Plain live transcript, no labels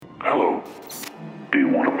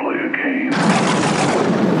shame.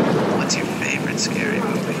 What's your favorite scary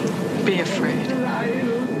movie? Be afraid.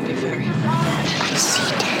 Be very afraid. See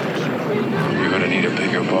dead people. You're gonna need a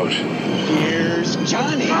bigger boat. Here's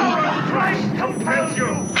Johnny. The power of Christ compels you!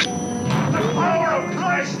 The power of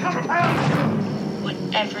Christ compels you!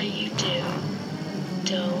 Whatever you do,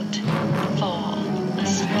 don't fall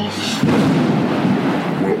asleep.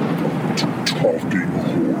 Welcome to Talking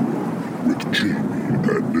Horror with Jamie and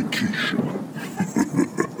Nikisha.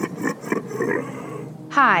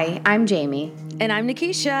 Hi, I'm Jamie. And I'm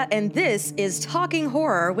Nikisha, and this is Talking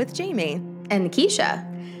Horror with Jamie. And Nikisha.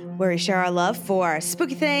 Where we share our love for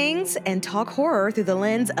spooky things and talk horror through the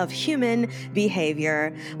lens of human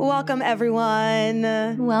behavior. Welcome, everyone.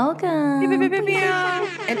 Welcome.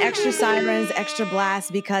 And extra sirens, extra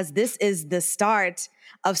blast, because this is the start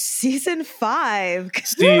of season 5.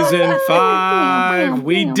 Season 5.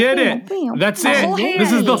 We did it. That's it.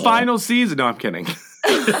 This is the final season. No, I'm kidding.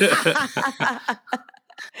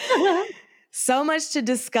 So much to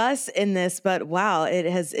discuss in this, but wow, it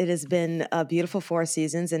has been a beautiful 4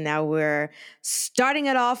 seasons, and now we're starting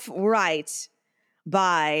it off right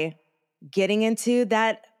by getting into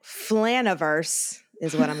that flaniverse,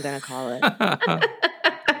 is what I'm going to call it.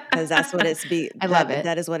 Because that's what I love it.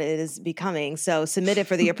 That is what it is becoming. So submitted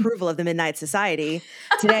for the approval of the Midnight Society.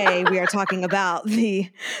 Today, we are talking about the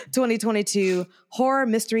 2022 horror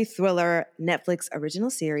mystery thriller Netflix original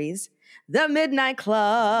series, The Midnight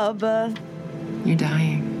Club. You're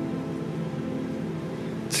dying.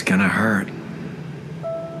 It's gonna hurt.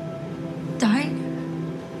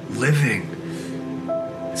 Dying? Living.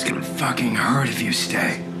 It's gonna fucking hurt if you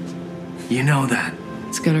stay. You know that.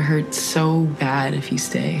 It's gonna hurt so bad if you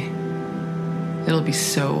stay. It'll be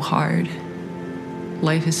so hard.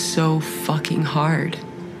 Life is so fucking hard.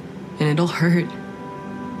 And it'll hurt.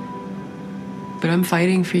 But I'm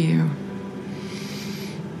fighting for you.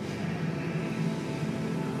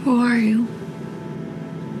 Who are you?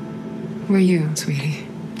 Who are you, sweetie?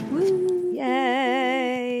 Woo.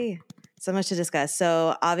 Yay! So much to discuss.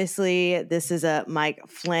 So obviously, this is a Mike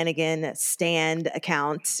Flanagan stand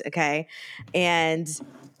account, okay? And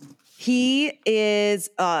he is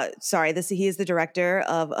he is the director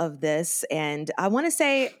of this. And I want to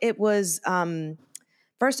say it was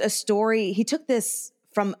first a story. He took this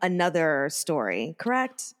from another story,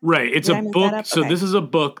 correct? Right. It's a book. So okay. This is a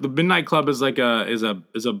book. The Midnight Club is like a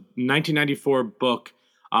 1994 book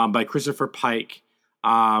by Christopher Pike.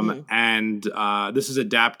 And this is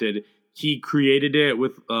adapted. He created it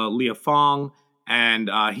with Leah Fong, and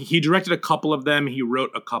he directed a couple of them. He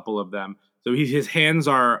wrote a couple of them. So his hands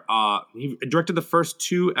are, he directed the first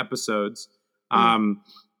 2 episodes, and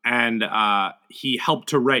he helped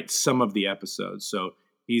to write some of the episodes. So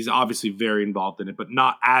he's obviously very involved in it, but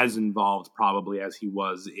not as involved probably as he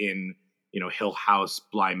was in, Hill House,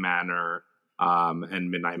 Bly Manor,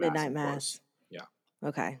 and Midnight Mass. Yeah.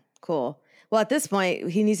 Okay, cool. Well, at this point,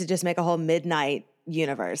 he needs to just make a whole Midnight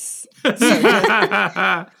universe.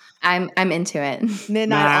 I'm into it.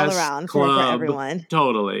 Midnight Mass, all around club, for everyone.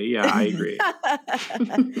 Totally. Yeah, I agree.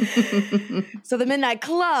 So the Midnight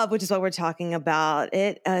Club, which is what we're talking about,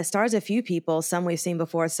 it stars a few people. Some we've seen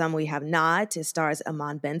before, some we have not. It stars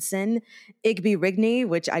Amon Benson, Igby Rigney,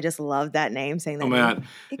 which I just love that name, saying that. Oh my God.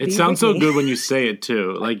 Igby It sounds so Rigney. good when you say it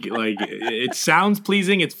too. Like it sounds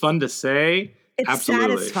pleasing. It's fun to say. It's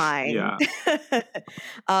Absolutely. satisfying.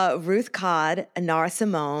 Yeah. Ruth Codd, Nara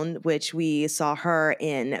Simone, which we saw her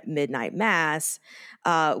in Midnight Mass,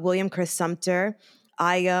 William Chris Sumter,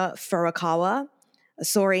 Aya Furukawa,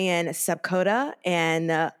 Sorian Sepkoda,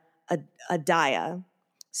 and Adaya.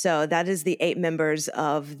 So that is the 8 members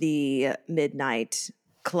of the Midnight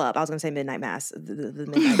Club. I was going to say Midnight Mass. The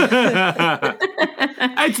Midnight.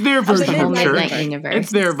 It's their version of Midnight church. Universe. It's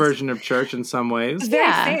their version of church in some ways.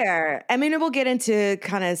 Very fair. I mean, we'll get into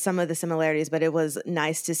kind of some of the similarities, but it was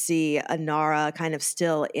nice to see Anara kind of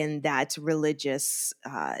still in that religious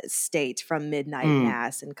state from Midnight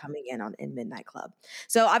Mass and coming in Midnight Club.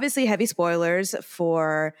 So obviously heavy spoilers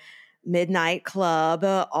for Midnight Club,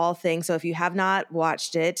 all things. So if you have not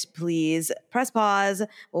watched it, please press pause.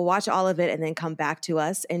 We'll watch all of it and then come back to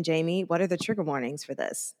us. And Jamie, what are the trigger warnings for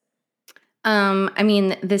this? I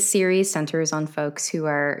mean, this series centers on folks who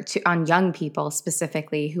are, on young people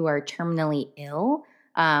specifically, who are terminally ill.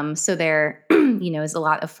 So there, is a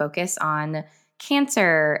lot of focus on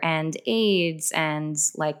cancer and AIDS and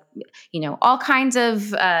all kinds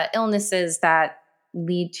of illnesses that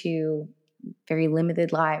lead to very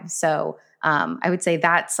limited lives. So I would say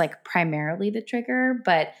that's primarily the trigger.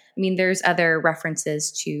 But I mean, there's other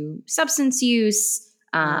references to substance use,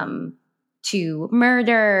 to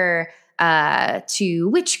murder, to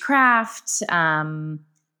witchcraft,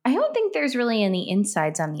 I don't think there's really any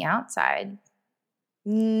insides on the outside.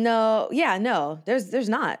 No, there's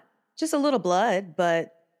not. Just a little blood,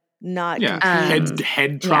 but not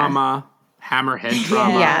head trauma, hammer head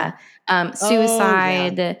trauma. Yeah.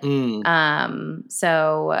 Suicide. Oh, yeah.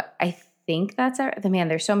 So I think that's man,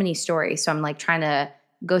 there's so many stories. So I'm like trying to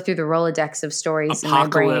go through the Rolodex of stories in my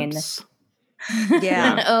brain.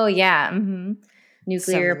 Yeah. Oh yeah. Mm-hmm.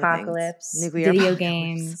 Nuclear apocalypse. Video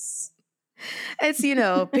games. It's,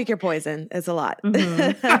 pick your poison. It's a lot.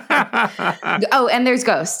 Mm-hmm. Oh, and there's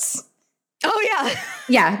ghosts. Oh, yeah.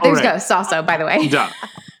 Yeah, there's ghosts also, by the way. Duh.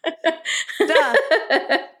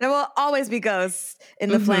 There will always be ghosts in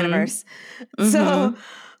the Flaniverse. So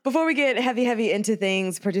before we get heavy into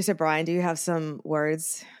things, producer Brian, do you have some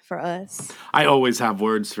words for us? I always have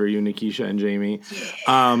words for you, Nikisha and Jamie.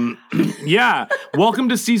 Yeah. Welcome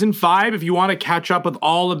to season 5. If you want to catch up with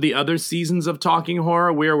all of the other seasons of Talking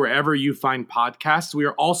Horror, we are wherever you find podcasts. We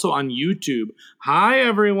are also on YouTube. Hi,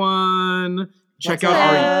 everyone. Check out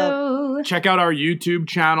our YouTube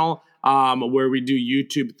channel. Where we do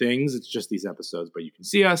YouTube things. It's just these episodes, but you can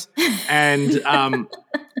see us. And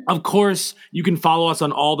of course, you can follow us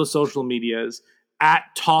on all the social medias at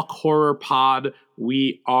Talk Horror Pod.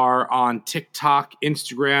 We are on TikTok,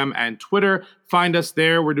 Instagram, and Twitter. Find us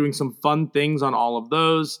there. We're doing some fun things on all of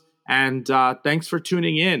those. And thanks for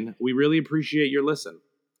tuning in. We really appreciate your listen.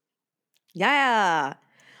 Yeah.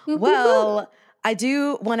 Well, I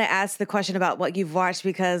do want to ask the question about what you've watched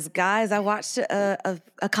because, guys, I watched a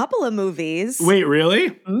couple of movies. Wait,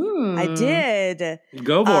 really? I did.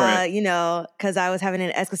 Go for it. Because I was having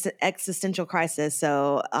an existential crisis.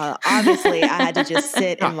 So obviously I had to just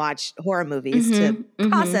sit and watch horror movies to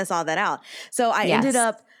process all that out. So I ended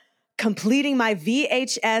up completing my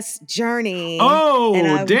VHS journey.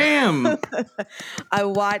 Oh, damn. I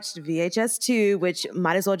watched VHS 2, which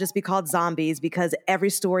might as well just be called Zombies because every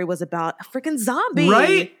story was about a freaking zombie.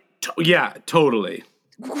 Right? Yeah, totally.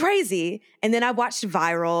 Crazy. And then I watched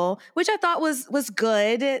Viral, which I thought was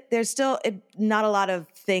good. There's still not a lot of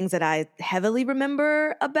things that I heavily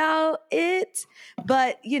remember about it.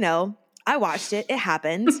 But, I watched it. It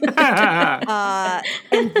happened.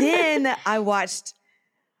 And then I watched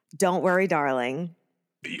Don't Worry, Darling.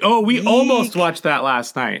 Oh, we almost watched that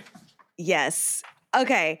last night. Yes.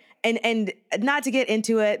 Okay. And not to get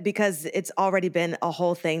into it because it's already been a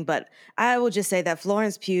whole thing, but I will just say that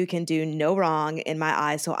Florence Pugh can do no wrong in my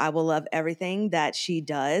eyes, so I will love everything that she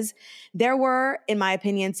does. There were, in my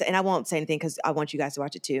opinion, and I won't say anything because I want you guys to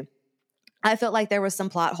watch it too, I felt like there were some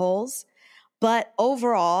plot holes, but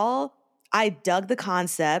overall, I dug the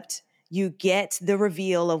concept. You get the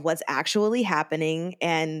reveal of what's actually happening,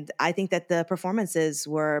 and I think that the performances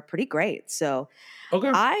were pretty great. So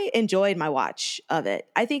I enjoyed my watch of it.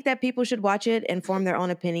 I think that people should watch it and form their own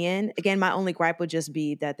opinion. Again, my only gripe would just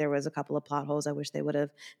be that there was a couple of plot holes. I wish they would have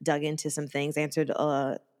dug into some things, answered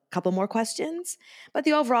a couple more questions. But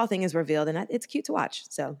the overall thing is revealed, and it's cute to watch.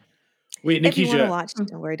 So wait, if you want to Nikisha, watch,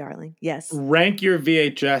 Don't Worry, Darling. Yes. Rank your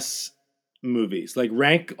VHS movies. Like,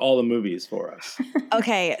 rank all the movies for us.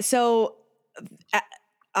 Okay, so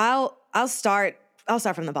I'll start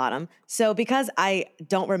from the bottom. So because I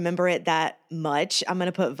don't remember it that much, I'm going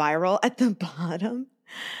to put Viral at the bottom.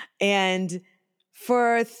 And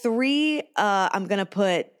for 3, I'm going to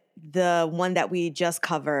put the one that we just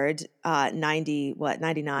covered, 99?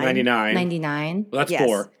 99. Well, that's yes.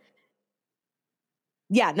 4.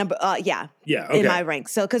 Yeah, Yeah, okay. in my rank.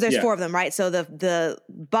 So, because there's 4 of them, right? So the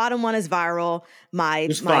bottom one is Viral. My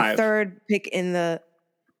third pick in the...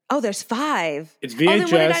 Oh, there's 5. It's VHS. Oh, then what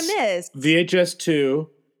did I miss? VHS 2,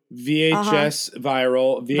 VHS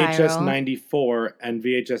Viral, VHS 94, and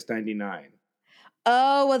VHS 99.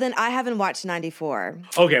 Oh, well then I haven't watched 94.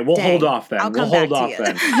 Okay, we'll hold off then. I'll come back to you.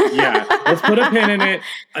 Yeah, let's put a pin in it.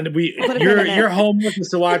 And your homework is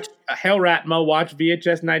to watch Hail Ratma, watch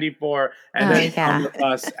VHS 94, and then come with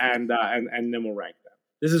us, and then we'll rank them.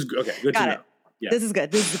 This is okay. Good to know. Yeah. This is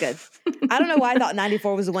good. I don't know why I thought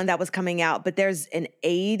 94 was the one that was coming out, but there's an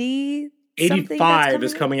 80. 85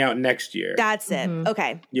 is coming out next year. That's it.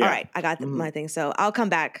 Okay. Yeah. All right. I got my thing. So I'll come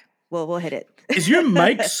back. We'll hit it. Is your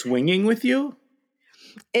mic swinging with you?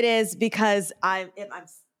 It is because I'm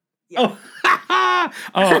yeah.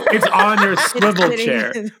 Oh, it's on your swivel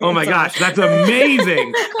chair. Oh my gosh, that's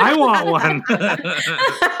amazing. I want one.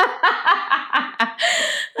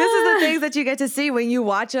 This is the things that you get to see when you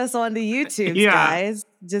watch us on the YouTube, guys.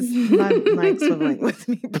 Just my mic swiveling with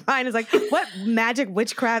me. Brian is like, what magic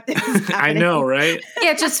witchcraft is happening? I know, right?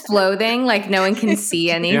 Yeah, just floating, like no one can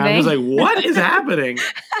see anything. Yeah, I'm just like, what is happening?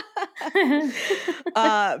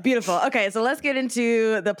 Beautiful. Okay, so let's get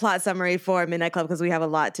into the plot summary for Midnight Club because we have a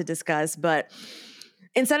lot to discuss. But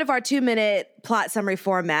instead of our 2-minute plot summary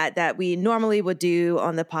format that we normally would do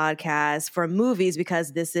on the podcast for movies,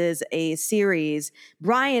 because this is a series,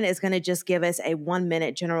 Brian is going to just give us a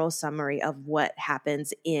 1-minute general summary of what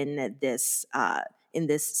happens in this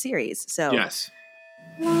series. So, Yes.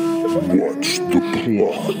 What's the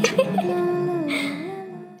plot?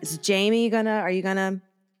 is Jamie are you gonna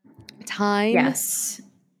time? Yes.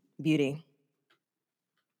 Beauty.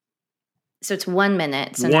 So it's 1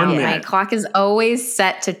 minute. So 1 now minute. my clock is always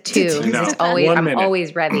set to 2 because it's always 1 I'm minute.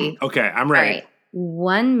 always ready. Okay, I'm All ready. right.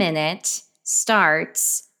 1 minute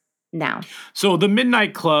starts now. So the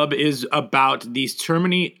Midnight Club is about these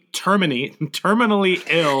terminally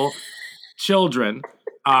ill children,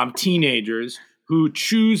 teenagers who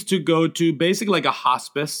choose to go to basically like a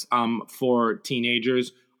hospice for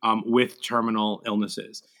teenagers with terminal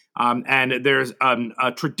illnesses. And there's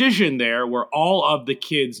a tradition there where all of the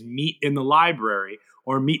kids meet in the library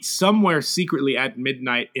or meet somewhere secretly at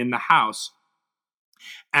midnight in the house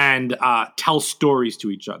and tell stories to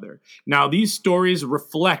each other. Now, these stories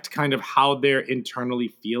reflect kind of how they're internally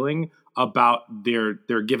feeling about their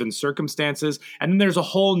given circumstances. And then there's a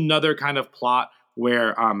whole nother kind of plot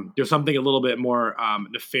where there's something a little bit more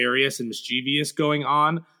nefarious and mischievous going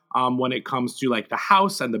on when it comes to like the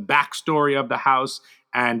house and the backstory of the house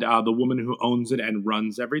and the woman who owns it and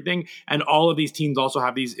runs everything. And all of these teens also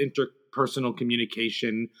have these interpersonal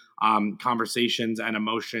communication, conversations and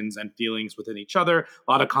emotions and feelings within each other,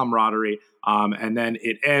 a lot of camaraderie. And then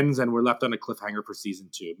it ends and we're left on a cliffhanger for season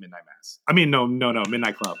 2, Midnight Mass. I mean, no,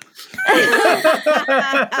 Midnight Club.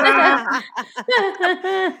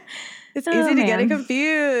 It's easy to get it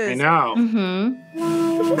confused. I know. Mm-hmm.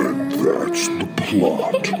 And that's the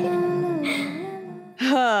plot.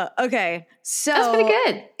 Okay, so That's pretty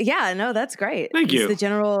good. Yeah, no, that's great. Thank you. It's the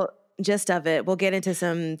general gist of it. We'll get into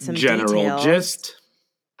some General details. gist.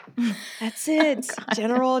 That's it.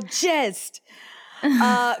 General gist.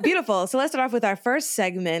 Beautiful. So let's start off with our first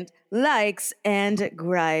segment, likes and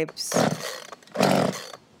gripes.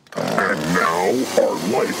 And now our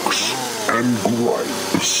likes and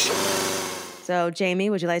gripes. So Jamie,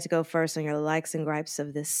 would you like to go first on your likes and gripes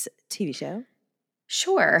of this TV show?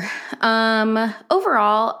 Sure.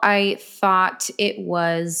 Overall, I thought it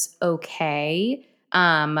was okay.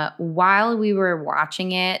 While we were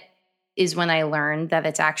watching it is when I learned that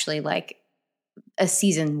it's actually like a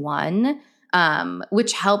season 1,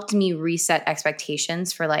 which helped me reset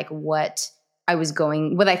expectations for like what I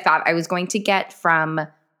thought I was going to get from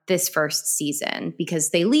this first season, because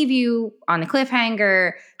they leave you on a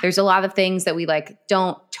cliffhanger. There's a lot of things that we like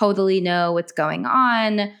don't totally know what's going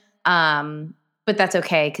on. But that's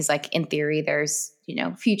okay, because like in theory, there's,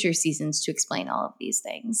 future seasons to explain all of these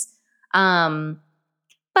things.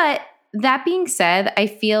 But that being said, I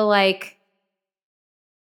feel like,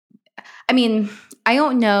 I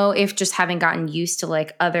don't know if just having gotten used to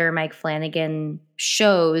like other Mike Flanagan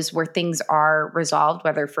shows where things are resolved,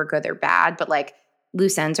 whether for good or bad, but like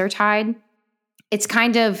loose ends are tied. It's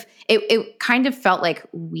kind of, it kind of felt like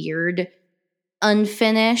weird,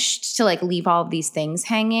 unfinished to like leave all of these things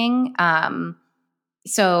hanging.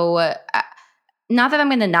 So not that I'm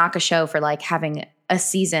going to knock a show for like having a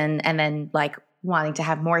season and then like wanting to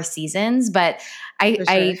have more seasons, but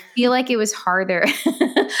I feel like it was harder.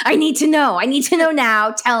 I need to know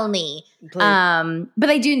now. Tell me. But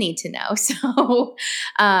I do need to know. So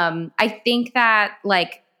I think that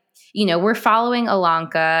like, we're following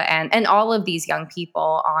Ilonka and all of these young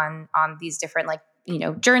people on these different like,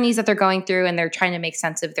 journeys that they're going through, and they're trying to make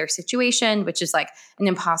sense of their situation, which is like an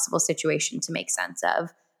impossible situation to make sense of.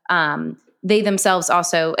 They themselves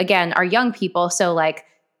also, again, are young people. So like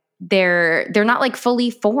they're not like fully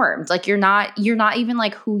formed. Like you're not even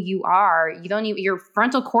like who you are. You don't even, your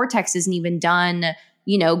frontal cortex isn't even done,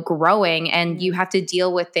 growing, and you have to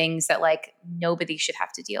deal with things that like nobody should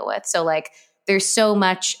have to deal with. So like there's so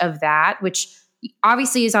much of that, which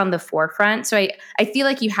obviously is on the forefront. So I feel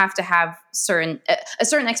like you have to have a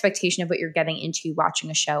certain expectation of what you're getting into watching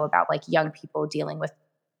a show about like young people dealing with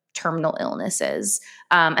terminal illnesses.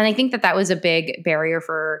 And I think that was a big barrier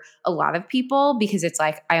for a lot of people, because it's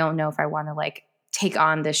like, I don't know if I want to like take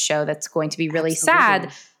on this show that's going to be really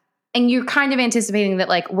sad. And you're kind of anticipating that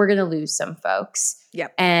like we're going to lose some folks.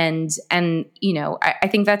 Yep. And I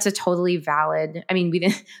think that's a totally valid. I mean, we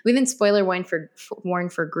didn't spoiler warn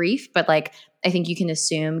for grief, but like I think you can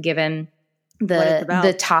assume, given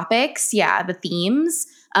the topics, the themes,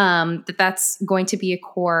 that's going to be a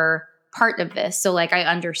core part of this. So like I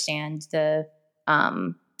understand the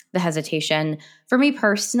hesitation. For me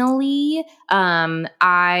personally,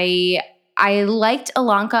 I liked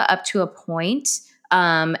Ilonka up to a point.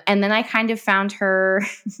 And then I kind of found her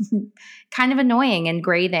kind of annoying and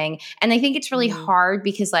grating. And I think it's really hard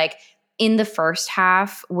because like in the first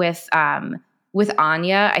half with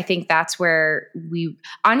Anya, I think that's where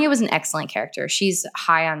Anya was an excellent character. She's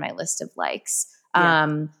high on my list of likes.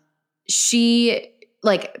 Yeah. She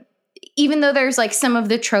like, even though there's like some of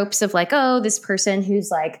the tropes of like, oh, this person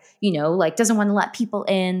who's like, you know, like doesn't want to let people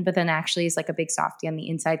in, but then actually is like a big softie on the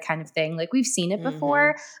inside kind of thing. Like we've seen it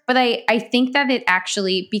before, but I think that it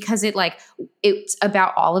actually, because it's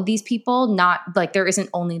about all of these people, not like there isn't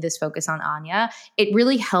only this focus on Anya. It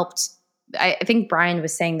really helped. I think Brian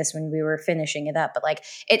was saying this when we were finishing it up, but like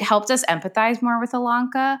it helped us empathize more with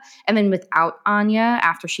Ilonka. And then without Anya,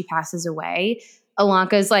 after she passes away,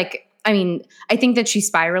 Ilonka's like, I mean, I think that she's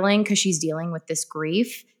spiraling because she's dealing with this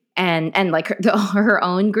grief and like her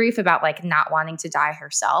own grief about like not wanting to die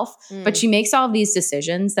herself. But she makes all of these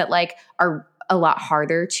decisions that like are a lot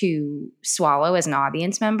harder to swallow as an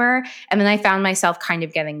audience member. And then I found myself kind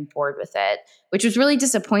of getting bored with it, which was really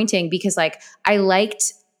disappointing because like I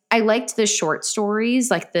liked the short stories,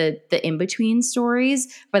 like the in-between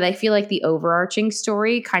stories, but I feel like the overarching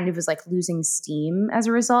story kind of was like losing steam as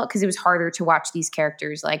a result because it was harder to watch these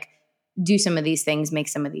characters like do some of these things, make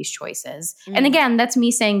some of these choices. And again, that's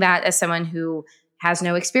me saying that as someone who has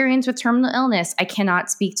no experience with terminal illness. I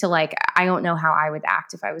cannot speak to like, I don't know how I would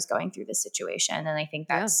act if I was going through this situation. And I think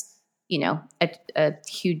that's, you know, a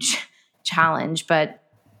huge challenge, but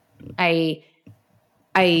I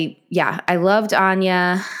loved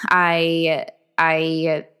Anya.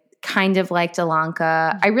 I kind of liked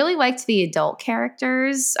Ilonka. I really liked the adult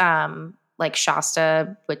characters, like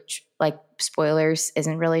Shasta, which like spoilers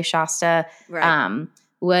isn't really Shasta. Right.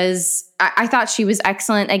 I thought she was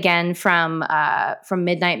excellent again from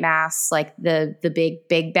Midnight Mass, like the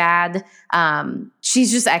big bad.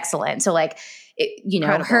 She's just excellent. So like,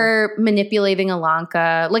 Incredible. Her manipulating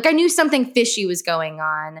Ilonka, like I knew something fishy was going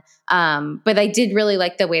on. But I did really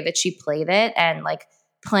like the way that she played it and like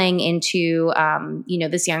playing into,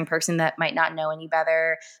 this young person that might not know any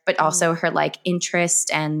better, but also her like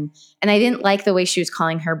interest. And I didn't like the way she was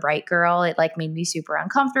calling her bright girl. It like made me super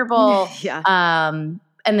uncomfortable. Yeah.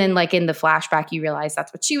 And then like in the flashback, you realize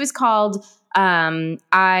that's what she was called.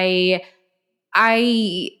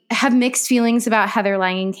 I have mixed feelings about Heather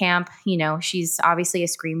Langenkamp. You know, she's obviously a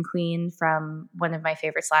scream queen from one of my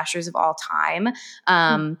favorite slashers of all time.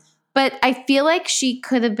 But I feel like she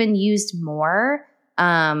could have been used more.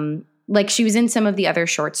 Like she was in some of the other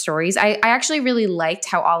short stories. I actually really liked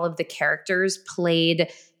how all of the characters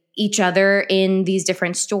played each other in these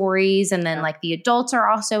different stories. And then like the adults are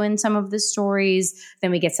also in some of the stories.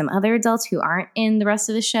 Then we get some other adults who aren't in the rest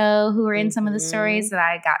of the show who are in some of the stories that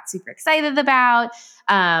I got super excited about.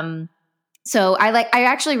 So I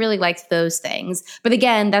actually really liked those things. But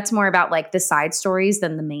again, that's more about like the side stories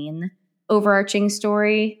than the main overarching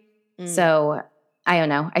story. So I don't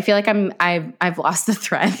know. I feel like I've lost the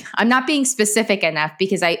thread. I'm not being specific enough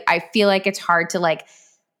because I feel like it's hard to like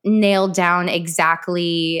nail down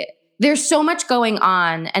exactly. There's so much going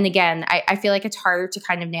on. And again, I feel like it's harder to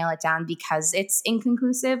kind of nail it down because it's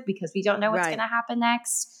inconclusive because we don't know what's going to happen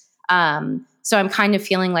next. So I'm kind of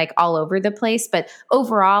feeling like all over the place. But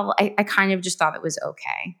overall, I kind of just thought it was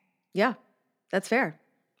okay. Yeah, that's fair.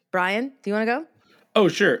 Brian, do you want to go? Oh,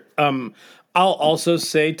 sure. I'll also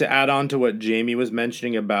say to add on to what Jamie was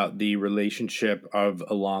mentioning about the relationship of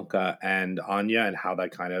Ilonka and Anya and how that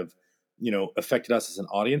kind of, affected us as an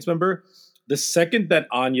audience member. The second that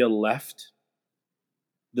Anya left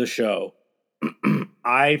the show,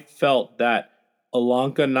 I felt that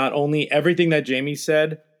Ilonka, not only everything that Jamie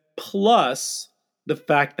said, plus the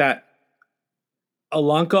fact that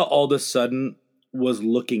Ilonka all of a sudden was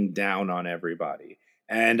looking down on everybody.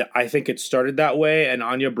 And I think it started that way, and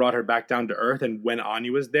Anya brought her back down to earth. And when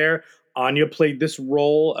Anya was there, Anya played this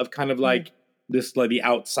role of kind of like this, like the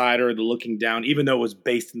outsider, the looking down, even though it was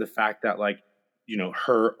based in the fact that like,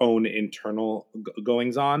 her own internal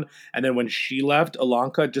goings on. And then when she left,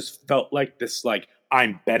 Ilonka just felt like this, like,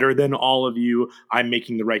 I'm better than all of you. I'm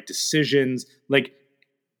making the right decisions. Like,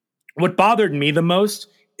 what bothered me the most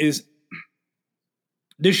is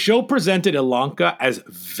this show presented Ilonka as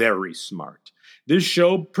very smart. This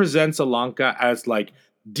show presents Ilonka as like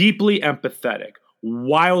deeply empathetic,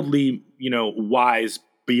 wildly, wise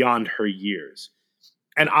beyond her years.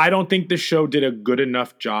 And I don't think the show did a good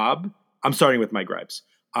enough job. I'm starting with my gripes,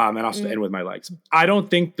 and I'll end with my likes. I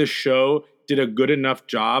don't think the show did a good enough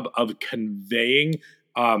job of conveying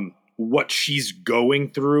what she's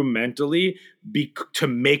going through mentally to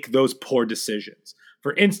make those poor decisions.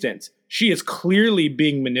 For instance, she is clearly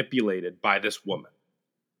being manipulated by this woman.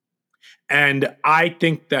 And I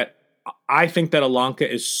think that I think that Ilanka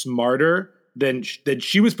is smarter than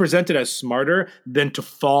she was presented as smarter than to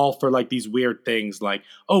fall for like these weird things like,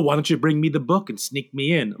 oh, why don't you bring me the book and sneak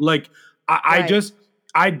me in? Like, I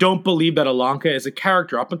don't believe that Ilanka is a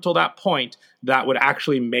character up until that point that would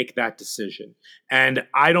actually make that decision. And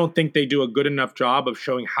I don't think they do a good enough job of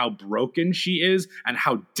showing how broken she is and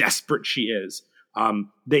how desperate she is.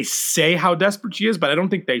 They say how desperate she is, but I don't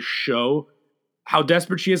think they show how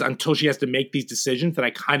desperate she is until she has to make these decisions that I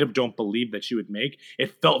kind of don't believe that she would make.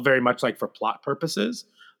 It felt very much like for plot purposes.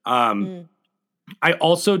 I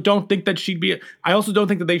also don't think that I also don't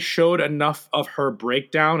think that they showed enough of her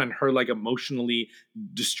breakdown and her like emotionally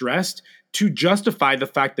distressed to justify the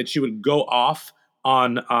fact that she would go off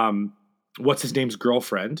on what's his name's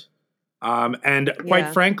girlfriend. And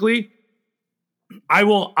quite frankly,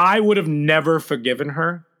 I would have never forgiven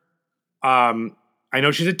her. I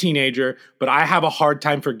know she's a teenager, but I have a hard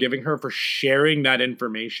time forgiving her for sharing that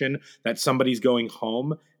information that somebody's going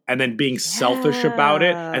home and then being selfish about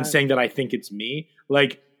it and saying that I think it's me.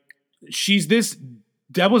 Like,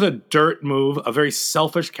 that was a dirt move, a very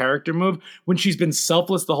selfish character move when she's been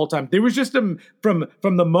selfless the whole time. There was just from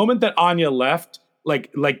the moment that Anya left,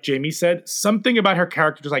 like Jamie said, something about her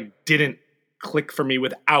character just like didn't click for me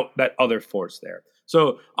without that other force there.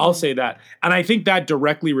 So I'll say that. And I think that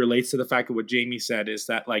directly relates to the fact that what Jamie said is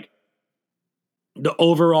that like the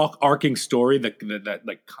overall arcing story, that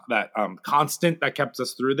constant that kept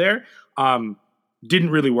us through there, didn't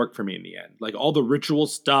really work for me in the end. Like all the ritual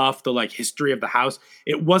stuff, the like history of the house,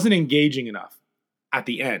 it wasn't engaging enough at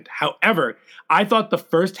the end. However, I thought the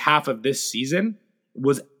first half of this season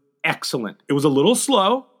was excellent. It was a little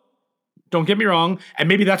slow. Don't get me wrong. And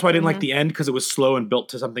maybe that's why I didn't like the end, because it was slow and built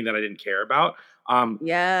to something that I didn't care about.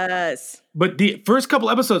 Yes. But the first couple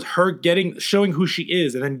episodes, her showing who she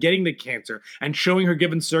is and then getting the cancer and showing her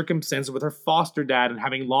given circumstances with her foster dad and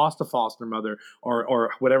having lost a foster mother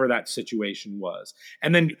or whatever that situation was.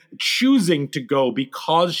 And then choosing to go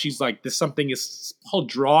because she's like, this something is all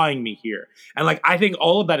drawing me here. And like, I think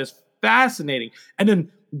all of that is fascinating. And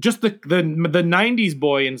then just the 90s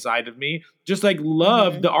boy inside of me just like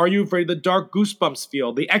loved the Are You Afraid of the Dark Goosebumps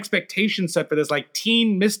feel, the expectation set for this like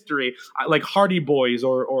teen mystery, like Hardy Boys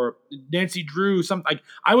or Nancy Drew, something like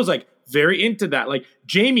I was like very into that. Like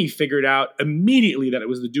Jamie figured out immediately that it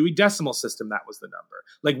was the Dewey Decimal System that was the number.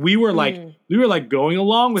 Like we were like going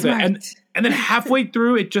along with it, and then halfway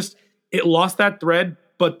through it lost that thread.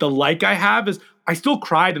 But the like I have is I still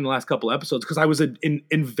cried in the last couple episodes because I was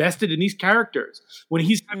invested in these characters. When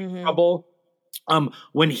he's having trouble,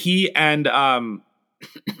 when he and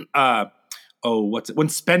when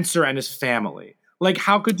Spencer and his family, like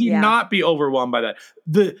how could you not be overwhelmed by that?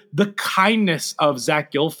 The kindness of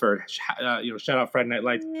Zach Gilford, shout out Friday Night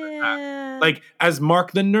Lights, like as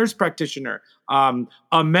Mark the nurse practitioner,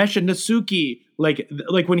 Amesh and Natsuki, like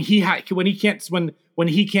when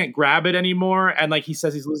he can't grab it anymore, and like he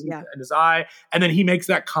says he's losing in his eye, and then he makes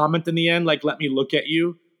that comment in the end, like "Let me look at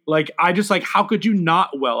you." Like I just like, how could you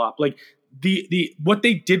not well up? Like the what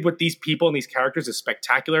they did with these people and these characters is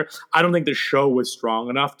spectacular. I don't think the show was strong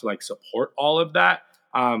enough to like support all of that.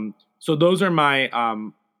 So those are my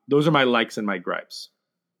likes and my gripes.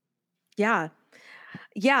 Yeah.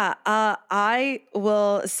 I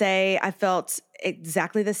will say I felt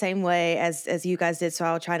exactly the same way as you guys did, so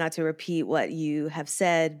I'll try not to repeat what you have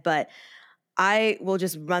said, but I will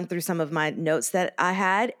just run through some of my notes that I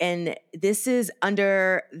had, and this is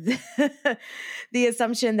under the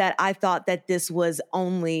assumption that I thought that this was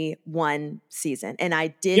only one season, and I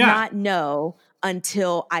did not know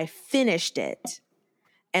until I finished it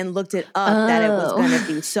and looked it up that it was going to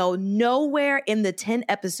be. So nowhere in the 10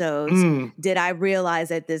 episodes did I realize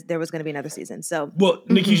that there was going to be another season. So, well,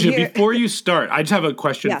 Nikisha, before you start, I just have a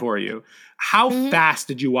question for you. How fast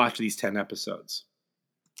did you watch these 10 episodes?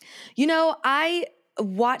 You know, I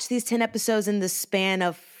watched these 10 episodes in the span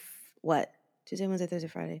of what? Tuesday, Wednesday, Thursday,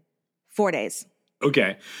 Friday. 4 days.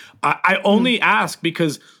 Okay. I only ask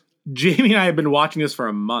because Jamie and I have been watching this for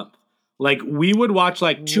a month. Like we would watch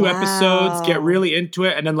like 2 episodes, get really into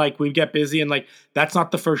it, and then like we'd get busy, and like that's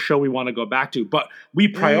not the first show we want to go back to. But we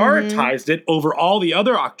prioritized it over all the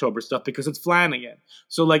other October stuff because it's Flanagan.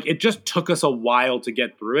 So like it just took us a while to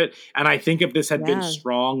get through it. And I think if this had been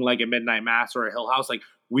strong, like a Midnight Mass or a Hill House, like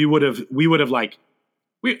we would have like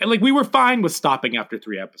we were fine with stopping after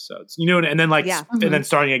 3 episodes, you know, and then like and then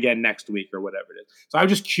starting again next week or whatever it is. So I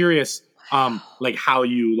was just curious, like how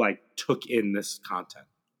you like took in this content.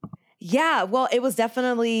 Yeah, well, it was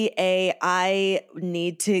definitely I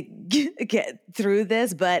need to get through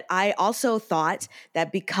this, but I also thought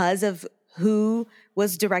that because of who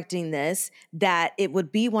was directing this, that it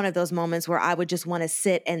would be one of those moments where I would just want to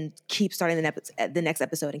sit and keep starting the next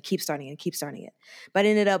episode and keep starting it. But I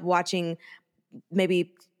ended up watching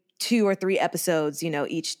maybe 2 or 3 episodes,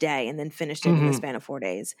 each day, and then finished it in the span of 4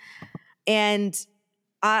 days. And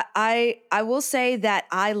I will say that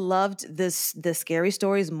I loved the scary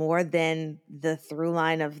stories more than the through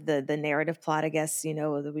line of the narrative plot, I guess,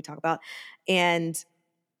 that we talk about. And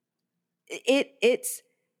it's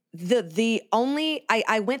the only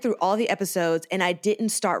I went through all the episodes and I didn't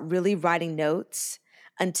start really writing notes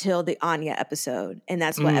until the Anya episode, and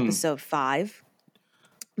that's what episode 5.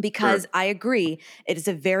 Because I agree, it is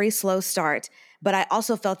a very slow start, but I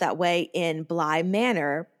also felt that way in Bly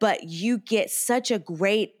Manor. But you get such a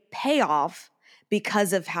great payoff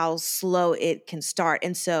because of how slow it can start.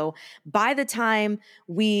 And so by the time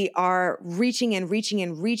we are reaching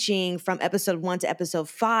from episode 1 to episode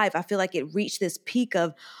 5, I feel like it reached this peak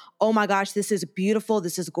of, oh my gosh, this is beautiful.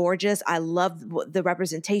 This is gorgeous. I love the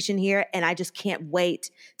representation here. And I just can't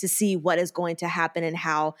wait to see what is going to happen and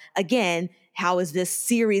how is this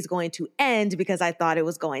series going to end, because I thought it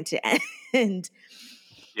was going to end.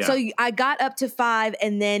 Yeah. So I got up to 5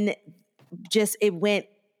 and then just it went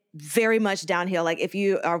very much downhill. Like if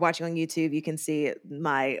you are watching on YouTube, you can see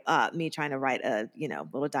my me trying to write a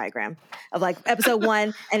little diagram of like episode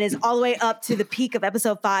 1, and it's all the way up to the peak of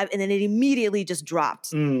episode 5, and then it immediately just dropped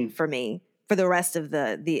for me for the rest of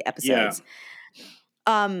the episodes.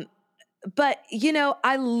 Yeah. But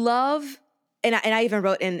I love, and I even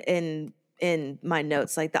wrote in my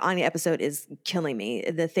notes, like the Anya episode is killing me.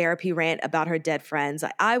 The therapy rant about her dead friends,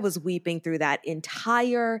 I was weeping through that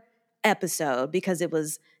entire episode because it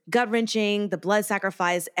was gut-wrenching, the blood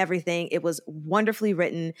sacrifice, everything. It was wonderfully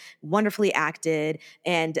written, wonderfully acted.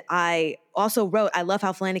 And I also wrote, I love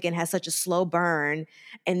how Flanagan has such a slow burn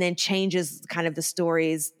and then changes kind of the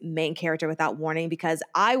story's main character without warning, because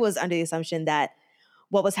I was under the assumption that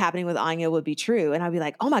what was happening with Anya would be true. And I'd be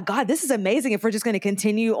like, oh my God, this is amazing if we're just going to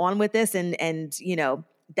continue on with this and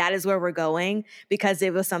that is where we're going, because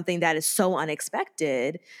it was something that is so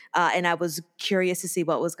unexpected. And I was curious to see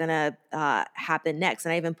what was going to happen next.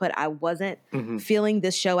 And I even put, I wasn't feeling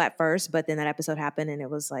this show at first, but then that episode happened and it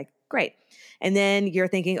was like, great. And then you're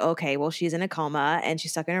thinking, okay, well, she's in a coma and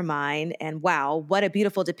she's stuck in her mind. And wow, what a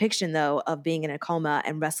beautiful depiction though of being in a coma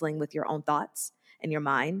and wrestling with your own thoughts and your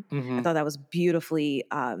mind. I thought that was beautifully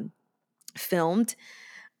filmed.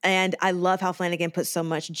 And I love how Flanagan puts so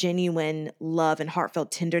much genuine love and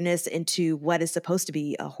heartfelt tenderness into what is supposed to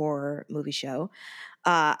be a horror movie show.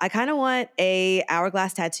 I kind of want a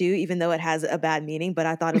hourglass tattoo, even though it has a bad meaning, but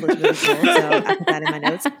I thought it looked really cool, so I put that in my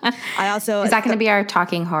notes. I also is that going to be our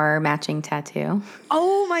talking horror matching tattoo?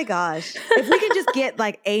 Oh my gosh! If we could just get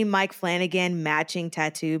like a Mike Flanagan matching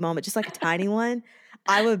tattoo moment, just like a tiny one,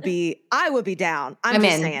 I would be down. I'm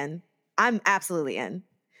just saying, I'm absolutely in.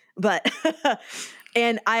 But.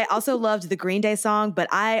 And I also loved the Green Day song, but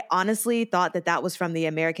I honestly thought that was from the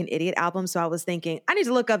American Idiot album. So I was thinking, I need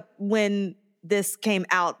to look up when this came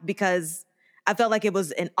out, because I felt like it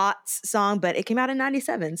was an aughts song, but it came out in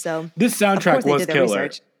 97. So this soundtrack was killer.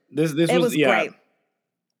 This was great.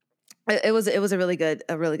 It was a really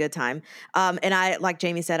good time. And I, like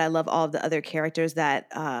Jamie said, I love all of the other characters that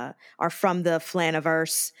are from the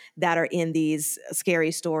Flaniverse that are in these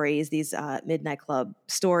scary stories, these Midnight Club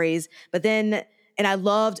stories. But then, and I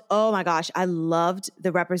loved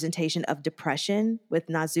the representation of depression with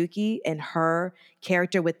Nazuki and her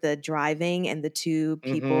character with the driving and the 2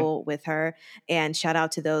 people with her. And shout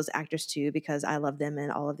out to those actors too, because I love them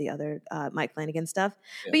and all of the other Mike Flanagan stuff.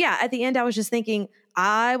 Yeah. But yeah, at the end, I was just thinking,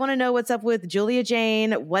 I want to know what's up with Julia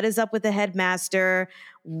Jane. What is up with the headmaster?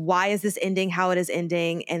 Why is this ending how it is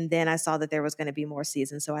ending? And then I saw that there was going to be more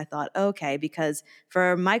seasons. So I thought, okay, because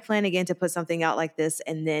for Mike Flanagan to put something out like this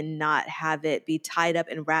and then not have it be tied up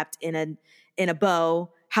and wrapped in a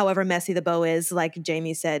bow, however messy the bow is, like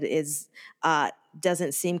Jamie said, is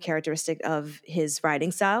doesn't seem characteristic of his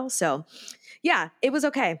writing style. So yeah, it was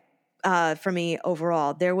okay for me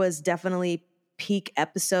overall. There was definitely peak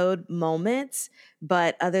episode moments,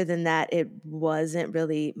 but other than that, it wasn't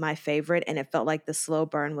really my favorite, and it felt like the slow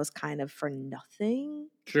burn was kind of for nothing.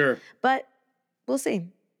 Sure. But we'll see.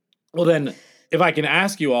 Well then, if I can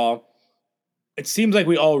ask you all, it seems like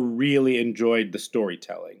we all really enjoyed the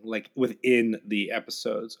storytelling, like within the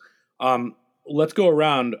episodes. Let's go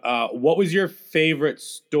around. What was your favorite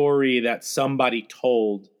story that somebody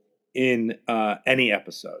told in any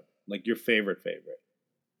episode? Like your favorite?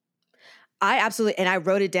 I absolutely, and I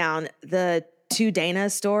wrote it down. The 2 Dana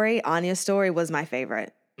story, Anya's story, was my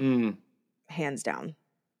favorite. Hands down.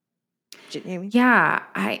 Jamie? Yeah,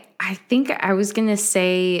 I think I was gonna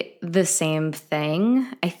say the same thing.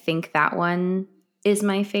 I think that one is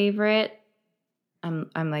my favorite. I'm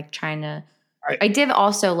like trying to. I did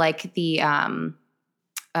also like the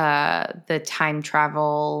time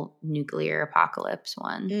travel nuclear apocalypse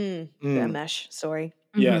one. The mesh story.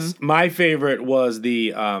 Yes, my favorite was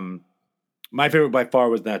my favorite by far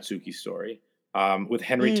was Natsuki's story with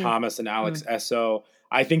Henry Thomas and Alex Esso.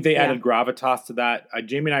 I think they added gravitas to that.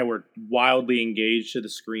 Jamie and I were wildly engaged to the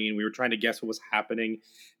screen. We were trying to guess what was happening.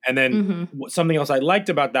 And then something else I liked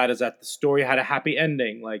about that is that the story had a happy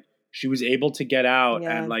ending. Like she was able to get out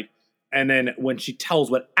and then when she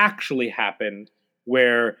tells what actually happened,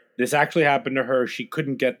 where this actually happened to her, she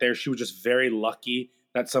couldn't get there. She was just very lucky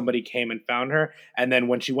that somebody came and found her. And then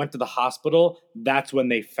when she went to the hospital, that's when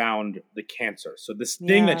they found the cancer. So this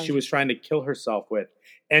thing that she was trying to kill herself with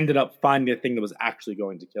ended up finding a thing that was actually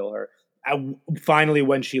going to kill her. Finally,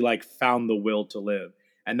 when she like found the will to live.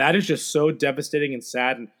 And that is just so devastating and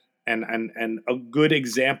sad and a good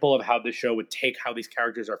example of how the show would take how these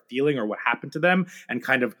characters are feeling or what happened to them and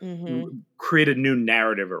kind of create a new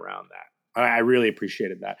narrative around that. I really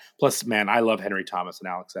appreciated that. Plus, man, I love Henry Thomas and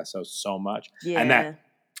Alex Esso so much. Yeah. And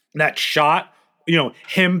that shot, you know,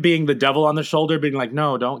 him being the devil on the shoulder, being like,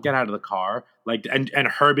 no, don't get out of the car. Like, and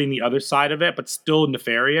her being the other side of it, but still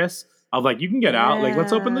nefarious. Of like, you can get out. Like,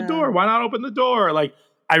 let's open the door. Why not open the door? Like,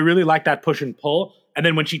 I really like that push and pull. And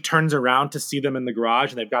then when she turns around to see them in the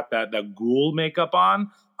garage and they've got that ghoul makeup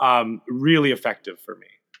on, really effective for me.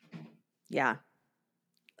 Yeah.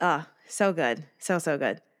 So good. So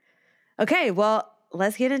good. Okay, well,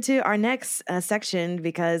 let's get into our next section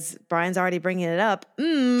because Brian's already bringing it up.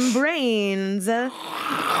 Brains.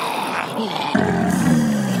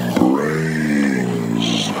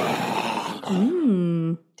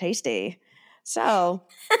 Tasty. So,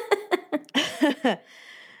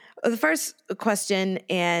 the first question,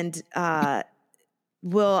 and I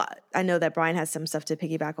know that Brian has some stuff to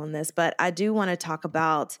piggyback on this, but I do want to talk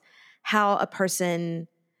about how a person,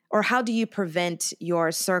 or how do you prevent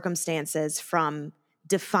your circumstances from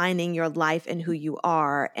defining your life and who you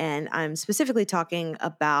are? And I'm specifically talking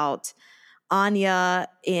about Anya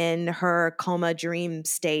in her coma dream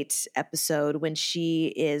state episode when she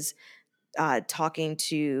is talking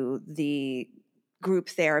to the group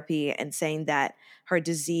therapy and saying that her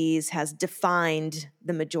disease has defined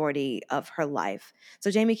the majority of her life.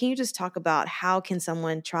 So Jamie, can you just talk about how can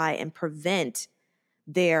someone try and prevent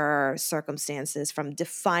their circumstances from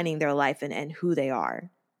defining their life and who they are?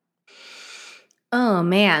 Oh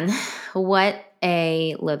man, what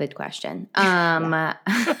a loaded question. Because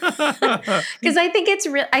I think it's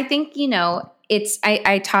real. I think, you know,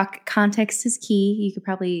 I talk context is key.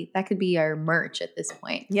 That could be our merch at this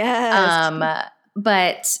point. Yes.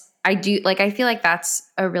 But I feel like that's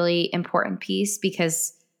a really important piece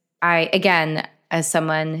because again, as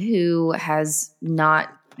someone who has not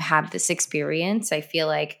had this experience, I feel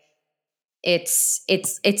like it's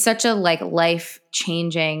such a like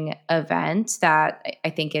life-changing event that I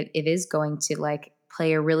think it is going to like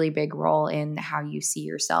play a really big role in how you see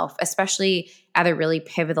yourself, especially at a really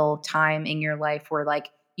pivotal time in your life where like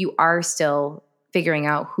you are still figuring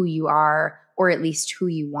out who you are, or at least who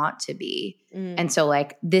you want to be. And so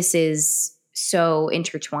like this is so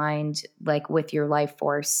intertwined like with your life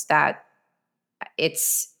force that it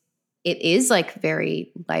is like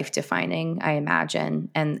very life defining, I imagine.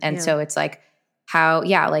 And so it's like how,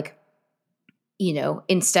 like, you know,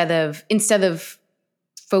 instead of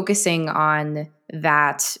focusing on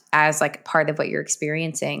that as like part of what you're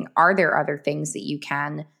experiencing, are there other things that you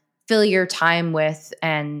can fill your time with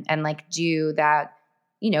and like do that,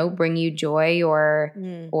 you know, bring you joy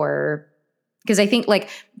or because I think like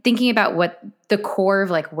thinking about what the core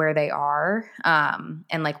of like where they are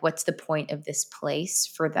and like what's the point of this place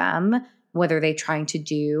for them, what are they trying to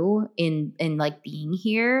do in like being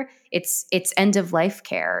here? It's end of life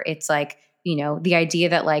care. It's like, you know, the idea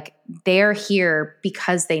that like they're here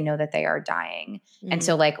because they know that they are dying. And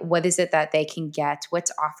so like, what is it that they can get?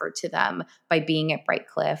 What's offered to them by being at Bright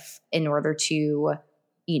Cliff in order to,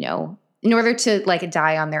 you know, like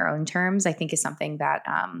die on their own terms, I think is something that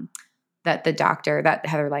that the doctor, that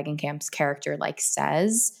Heather Langenkamp's character like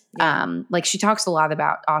says. Like she talks a lot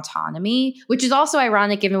about autonomy, which is also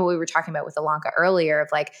ironic given what we were talking about with Ilanka earlier of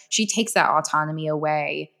like she takes that autonomy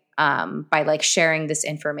away by like sharing this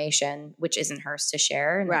information, which isn't hers to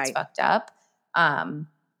share and it's fucked up.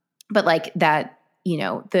 But like that, you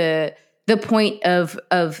know, the point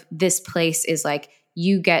of this place is like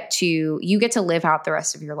you get to live out the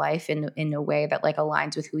rest of your life in a way that like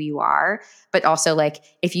aligns with who you are. But also like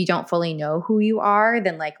if you don't fully know who you are,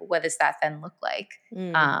 then like what does that then look like?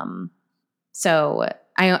 So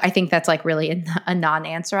I think that's like really a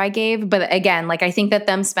non-answer I gave. But again, like I think that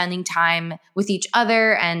them spending time with each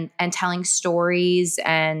other and telling stories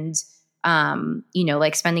and,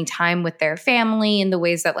 like spending time with their family in the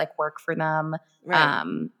ways that like work for them,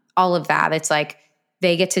 Right. all of that, it's like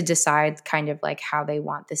they get to decide kind of like how they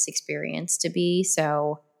want this experience to be.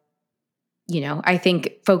 So, I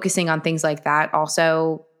think focusing on things like that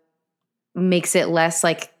also makes it less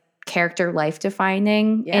like character life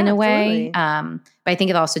defining in a way. But I think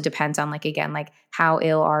it also depends on like, again, like how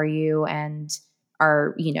ill are you and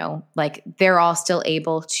are, like they're all still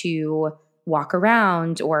able to walk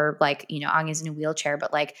around or like, Anya's in a wheelchair,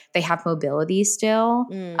 but like they have mobility still.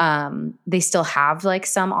 They still have like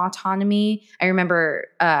some autonomy. I remember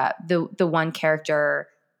the one character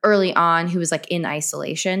early on who was like in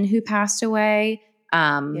isolation who passed away.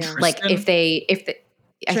 Like if they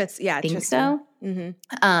I think Tristan. so.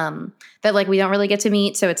 Mm-hmm. That like we don't really get to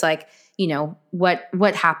meet. So it's like,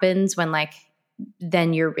 what happens when like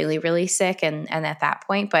then you're really, really sick and at that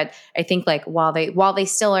point. But I think like while they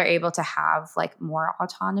still are able to have like more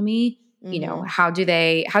autonomy, how do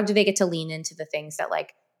they get to lean into the things that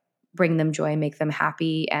like bring them joy, make them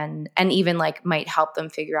happy, and even like might help them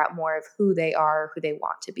figure out more of who they are, who they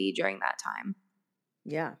want to be during that time.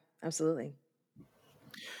 Yeah, absolutely.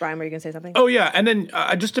 Brian, were you going to say something? Oh, yeah. And then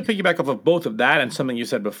just to piggyback off of both of that and something you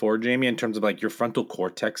said before, Jamie, in terms of like your frontal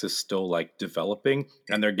cortex is still like developing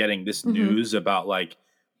and they're getting this news about like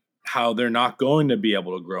how they're not going to be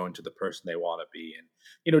able to grow into the person they want to be.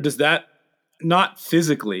 And, does that not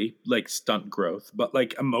physically like stunt growth, but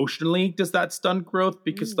like emotionally, does that stunt growth?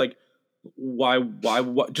 Because like, why,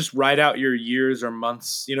 just write out your years or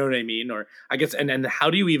months, you know what I mean? Or I guess, and how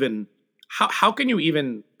do you even... How can you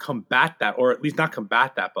even combat that, or at least not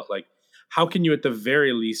combat that, but like, how can you at the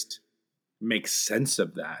very least make sense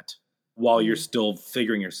of that while you're still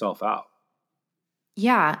figuring yourself out?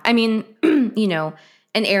 Yeah. I mean, an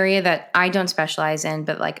area that I don't specialize in,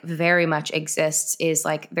 but like very much exists is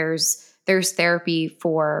like there's therapy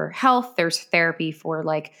for health. There's therapy for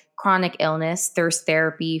like chronic illness. There's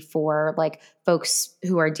therapy for like folks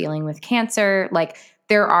who are dealing with cancer. Like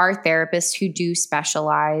there are therapists who do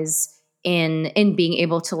specialize in being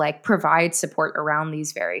able to like provide support around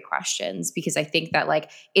these very questions, because I think that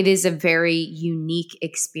like it is a very unique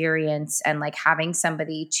experience, and like having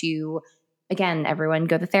somebody to, again, everyone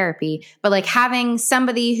go to therapy, but like having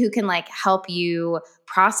somebody who can like help you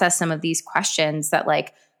process some of these questions that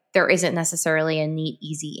like there isn't necessarily a neat,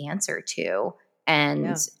 easy answer to.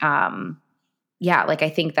 And like I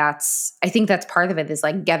think that's part of it, is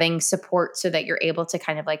like getting support so that you're able to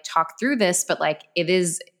kind of like talk through this, but like it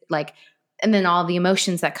is like, and then all the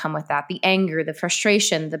emotions that come with that, the anger, the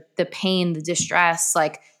frustration, the pain, the distress,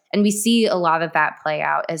 like, and we see a lot of that play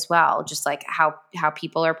out as well. Just like how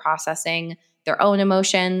people are processing their own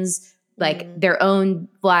emotions, like their own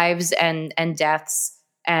lives and deaths,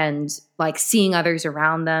 and like seeing others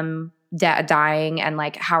around them dying, and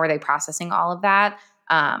like, how are they processing all of that?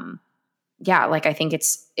 Like I think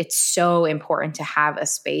it's so important to have a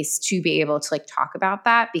space to be able to like talk about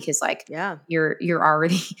that, because like you're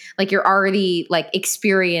already like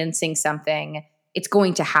experiencing something. It's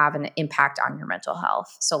going to have an impact on your mental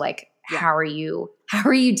health. So like how are you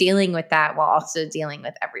dealing with that while also dealing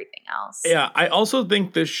with everything else? Yeah, I also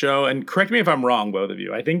think this show, and correct me if I'm wrong, both of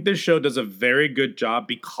you, I think this show does a very good job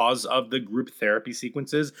because of the group therapy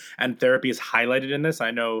sequences, and therapy is highlighted in this. I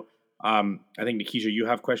know I think, Nikisha, you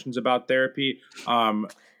have questions about therapy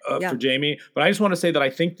for Jamie. But I just want to say that I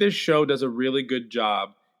think this show does a really good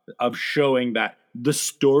job of showing that the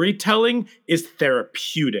storytelling is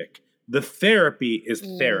therapeutic. The therapy is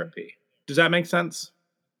therapy. Does that make sense?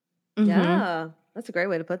 Mm-hmm. Yeah, that's a great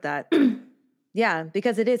way to put that. Yeah,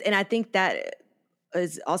 because it is. And I think that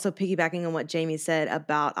is also piggybacking on what Jamie said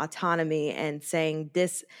about autonomy and saying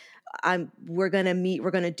this – we're going to meet,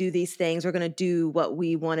 we're going to do these things, we're going to do what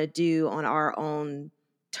we want to do on our own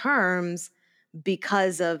terms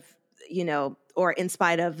because of, or in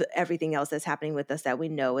spite of everything else that's happening with us that we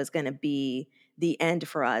know is going to be the end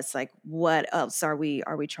for us. Like, what else are we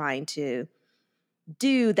trying to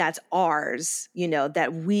do that's ours,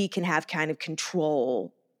 that we can have kind of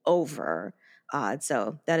control over?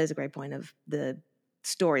 So that is a great point of the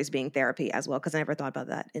stories being therapy as well, because I never thought about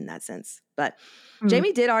that in that sense. But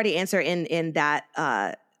Jamie did already answer in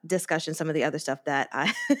that discussion some of the other stuff that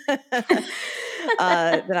I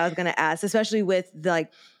that I was going to ask, especially with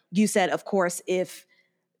like you said, of course, if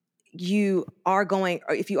you are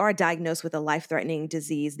diagnosed with a life-threatening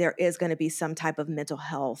disease, there is going to be some type of mental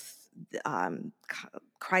health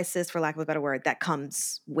crisis, for lack of a better word, that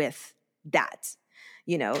comes with that,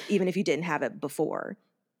 even if you didn't have it before.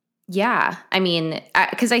 Yeah. I mean,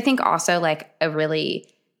 because I think also like a really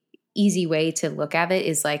easy way to look at it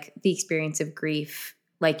is like the experience of grief.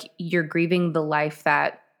 Like you're grieving the life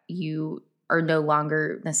that you are no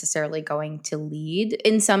longer necessarily going to lead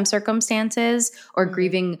in some circumstances, or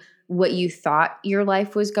grieving what you thought your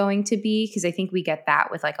life was going to be. Because I think we get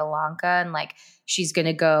that with like Ilanka, and like she's going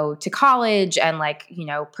to go to college and like, you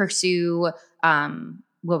know, pursue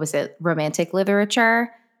what was it, romantic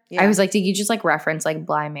literature. I was like, did you just like reference like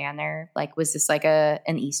Bly Manor? Like, was this like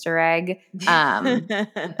an Easter egg?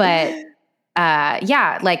 But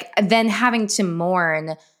yeah, like then having to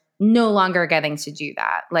mourn, no longer getting to do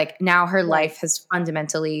that. Like now her life has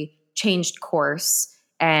fundamentally changed course,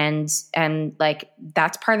 and like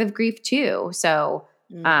that's part of grief too. So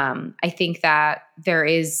I think that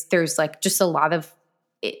there's like just a lot of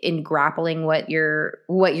in grappling what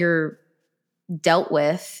you're dealt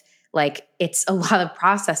with. Like it's a lot of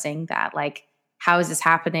processing that, like, how is this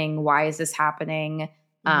happening? Why is this happening?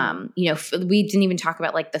 You know, we didn't even talk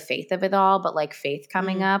about like the faith of it all, but like faith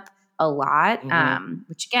coming up a lot,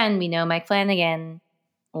 which again, we know Mike Flanagan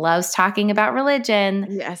loves talking about religion.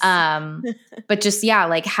 Yes. But just, yeah,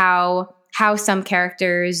 like how some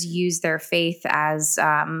characters use their faith as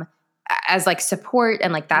like support,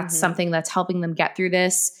 and like that's something that's helping them get through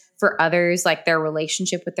this. For others, like their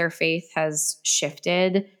relationship with their faith has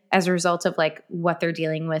shifted as a result of like what they're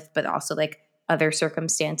dealing with, but also like other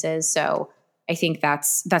circumstances. So I think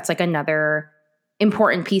that's like another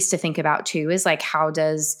important piece to think about too, is like how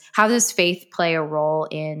does faith play a role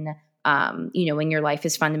in you know, when your life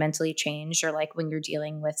is fundamentally changed, or like when you're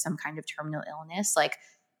dealing with some kind of terminal illness, like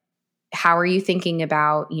how are you thinking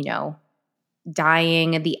about, you know,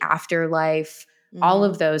 dying, the afterlife, all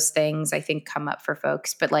of those things I think come up for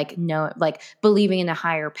folks. But like, no, like believing in a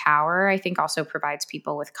higher power, I think also provides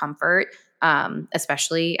people with comfort,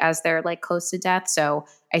 especially as they're like close to death. So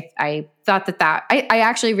I thought that I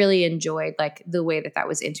actually really enjoyed like the way that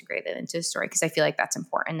was integrated into the story, because I feel like that's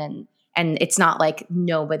important, and it's not like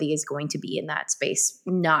nobody is going to be in that space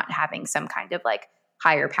not having some kind of like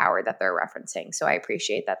higher power that they're referencing. So I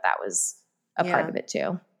appreciate that was a part of it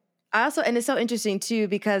too. And it's so interesting too,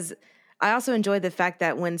 because I also enjoyed the fact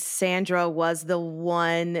that when Sandra was the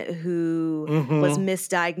one who was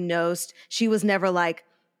misdiagnosed, she was never like,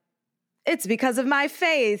 it's because of my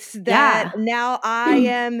faith that now I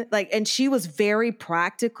am like, and she was very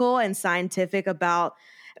practical and scientific about,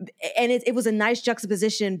 and it was a nice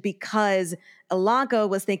juxtaposition, because Ilanka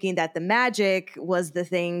was thinking that the magic was the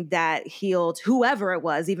thing that healed whoever it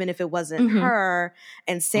was, even if it wasn't her,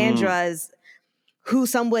 and Sandra's, who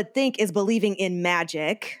some would think is believing in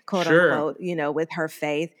magic, quote unquote, you know, with her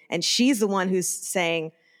faith. And she's the one who's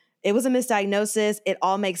saying, it was a misdiagnosis. It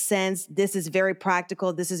all makes sense. This is very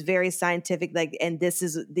practical. This is very scientific. Like, and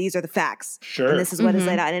these are the facts. And this is what is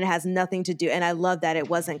laid out. And it has nothing to do. And I love that it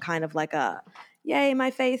wasn't kind of like a, yay,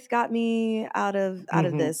 my faith got me out of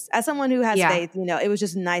this. As someone who has faith, you know, it was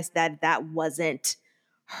just nice that wasn't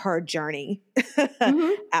her journey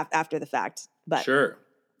after the fact. But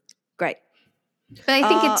great. But I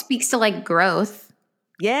think it speaks to like growth.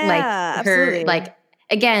 Yeah, like her, absolutely. like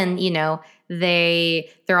again, you know,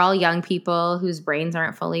 they're all young people whose brains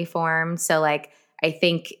aren't fully formed. So like I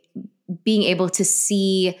think being able to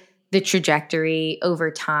see the trajectory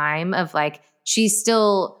over time of like she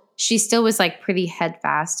still was like pretty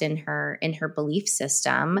headfast in her belief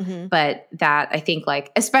system, but that I think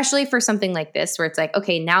like especially for something like this where it's like,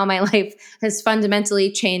 okay, now my life has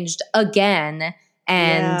fundamentally changed again.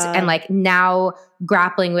 And like now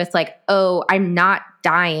grappling with like, oh, I'm not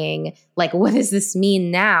dying. Like, what does this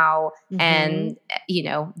mean now? And you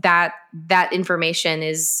know, that information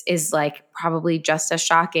is like probably just as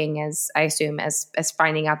shocking as I assume as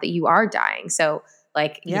finding out that you are dying. So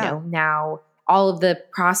like, you know, now all of the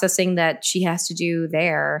processing that she has to do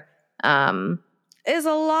there is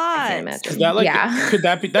a lot. I can't imagine. Is that like, could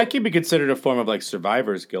that be considered a form of like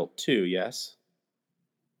survivor's guilt too? Yes.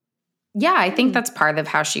 Yeah, I think that's part of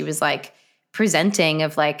how she was like presenting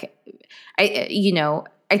of like, I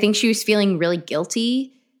think she was feeling really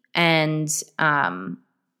guilty and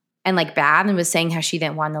like bad, and was saying how she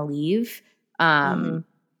didn't want to leave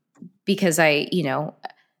because I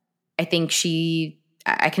think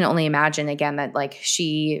I can only imagine again that like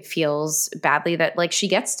she feels badly that like she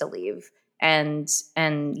gets to leave. And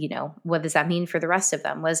you know, what does that mean for the rest of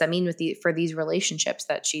them? What does that mean for these relationships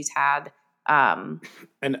that she's had? And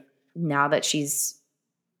now that she's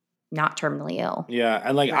not terminally ill. Yeah.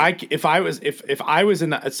 And like if I was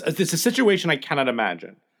in that, it's a situation I cannot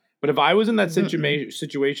imagine, but if I was in that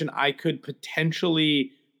situation, I could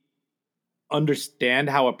potentially understand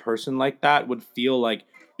how a person like that would feel, like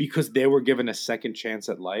because they were given a second chance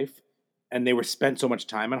at life and they were spent so much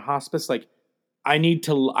time in hospice. Like, I need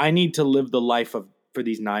to live the life for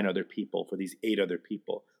these 9 other people, for these 8 other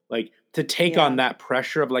people. Like, to take on that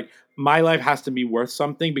pressure of like, my life has to be worth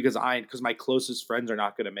something because my closest friends are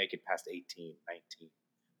not going to make it past 18, 19.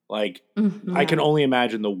 Like, I can only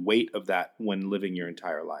imagine the weight of that when living your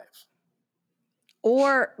entire life.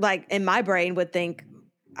 Or like in my brain would think,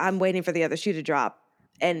 I'm waiting for the other shoe to drop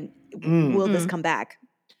and will this come back?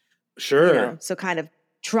 Sure. You know? So kind of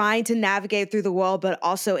trying to navigate through the world, but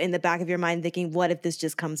also in the back of your mind thinking, what if this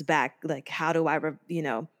just comes back? Like, how do I,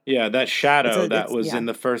 Yeah, that shadow that was in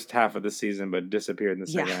the first half of the season, but disappeared in the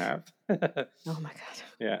second half. Oh my God.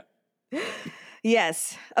 Yeah.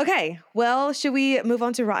 Yes. Okay. Well, should we move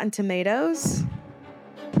on to Rotten Tomatoes?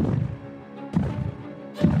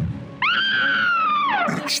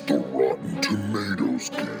 It's the Rotten Tomatoes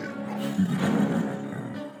game.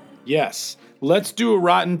 Yes. Let's do a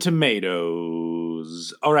Rotten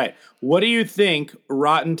Tomatoes. All right. What do you think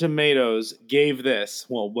Rotten Tomatoes gave this?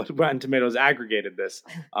 Well, what Rotten Tomatoes aggregated this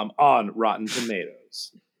on Rotten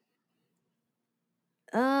Tomatoes?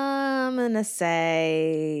 I'm going to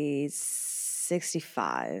say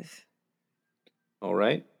 65. All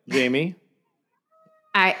right. Jamie?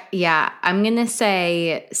 I'm going to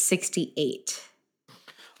say 68.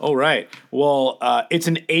 All right. Well, it's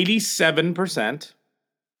an 87%.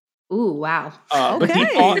 Ooh, wow.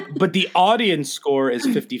 Okay. But the audience score is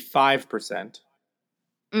 55%.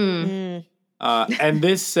 And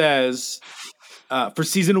this says, for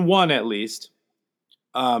season 1 at least,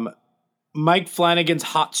 Mike Flanagan's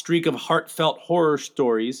hot streak of heartfelt horror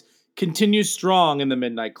stories continues strong in The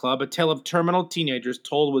Midnight Club, a tale of terminal teenagers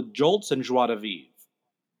told with jolts and joie de vivre.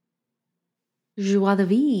 Joie de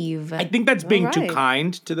vivre. I think that's being too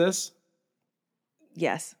kind to this.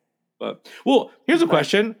 Yes. But, well, here's a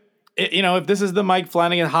question. If this is the Mike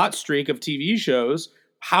Flanagan hot streak of TV shows,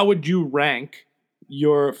 how would you rank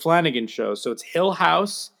your Flanagan shows? So it's Hill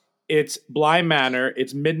House, it's Bly Manor,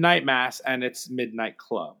 it's Midnight Mass, and it's Midnight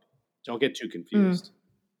Club. Don't get too confused.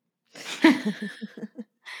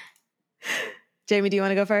 Jamie, do you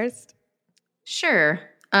want to go first? Sure.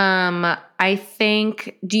 I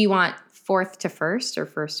think, do you want 4th to 1st or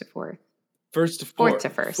 1st to 4th? First to 4th. 4th to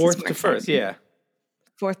 1st. 4th to 1st, yeah.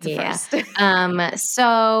 4th to 1st.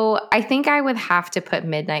 So I think I would have to put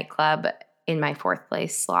Midnight Club in my 4th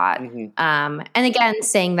place slot. And again,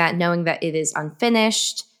 saying that, knowing that it is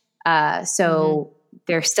unfinished. So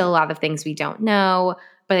there's still a lot of things we don't know.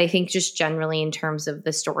 But I think just generally in terms of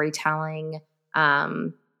the storytelling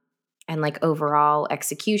and like overall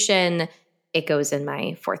execution, it goes in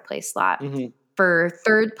my 4th place slot. For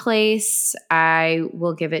 3rd place, I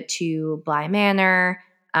will give it to Bly Manor,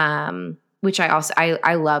 which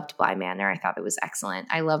I loved Bly Manor. I thought it was excellent.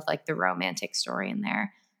 I loved like the romantic story in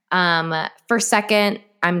there. For 2nd,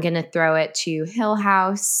 I'm going to throw it to Hill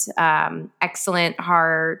House. Excellent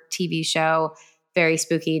horror TV show. Very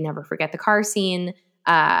spooky. Never forget the car scene.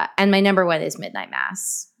 And my number 1 is Midnight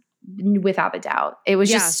Mass, without a doubt. It was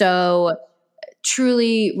just so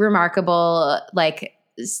truly remarkable. Like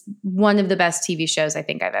one of the best TV shows I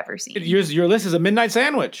think I've ever seen. Your list is a midnight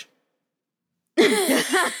sandwich.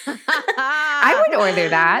 I would order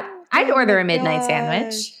that. I'd order a midnight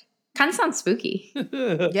sandwich. Kind of sounds spooky.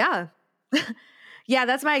 Yeah. Yeah,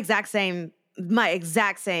 that's my exact same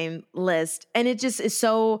list. And it just is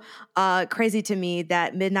so crazy to me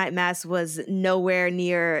that Midnight Mass was nowhere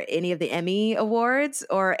near any of the Emmy Awards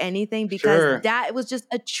or anything, because that was just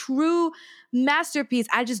a true masterpiece.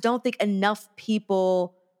 I just don't think enough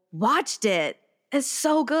people watched it. It's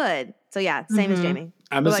so good. So yeah, same as Jamie.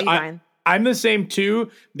 I'm the same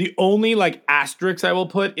too. The only like asterisk I will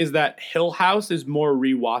put is that Hill House is more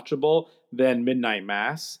rewatchable than Midnight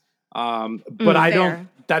Mass. But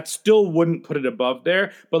that still wouldn't put it above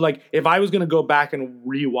there. But like if I was going to go back and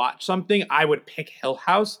rewatch something, I would pick Hill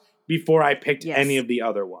House before I picked any of the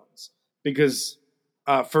other ones. Because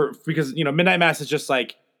Midnight Mass is just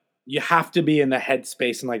like, you have to be in the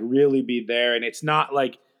headspace and like really be there. And it's not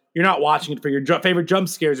like, you're not watching it for your favorite jump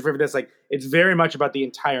scares or favorite this. Like, it's very much about the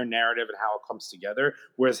entire narrative and how it comes together.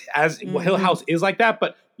 Whereas Hill House is like that,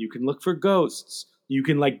 but you can look for ghosts. You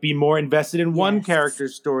can like be more invested in one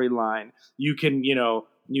character's storyline.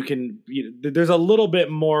 There's a little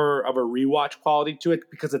bit more of a rewatch quality to it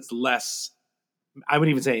because it's less, I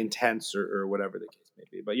wouldn't even say intense or whatever the case may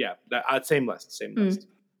be. But yeah, same list.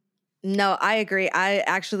 No, I agree. I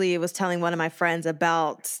actually was telling one of my friends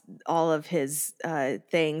about all of his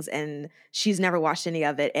things, and she's never watched any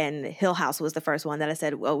of it. And Hill House was the first one that I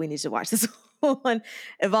said, well, we need to watch this one.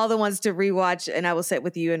 Of all the ones to rewatch, and I will sit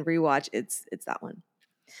with you and rewatch, it's that one.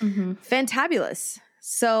 Fantabulous.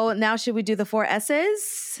 So now should we do the 4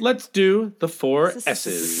 S's? Let's do the 4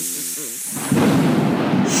 S's.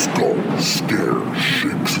 Skull, scare,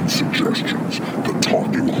 shakes, and suggestions. The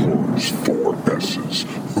Talking Horns 4 S's.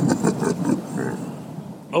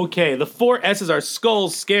 Okay, the 4 S's are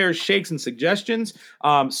skulls, scares, shakes, and suggestions.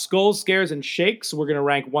 Skulls, scares, and shakes, we're going to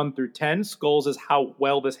rank 1 through 10. Skulls is how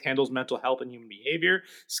well this handles mental health and human behavior.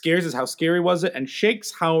 Scares is how scary was it. And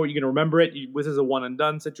shakes, how are you going to remember it? This is a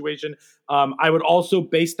one-and-done situation. I would also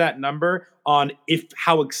base that number on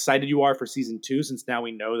how excited you are for season 2, since now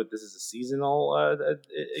we know that this is a seasonal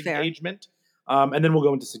engagement. And then we'll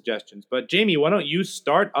go into suggestions. But Jamie, why don't you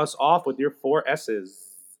start us off with your 4 S's?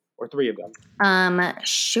 Or 3 of them.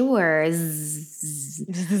 Sure.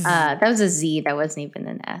 That was a Z. That wasn't even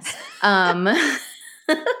an S.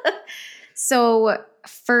 So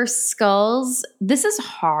for skulls, this is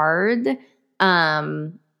hard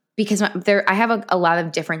because I have a lot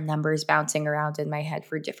of different numbers bouncing around in my head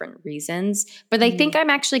for different reasons. But I think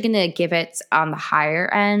I'm actually going to give it on the higher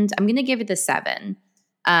end. I'm going to give it a 7.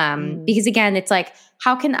 Because again, it's like,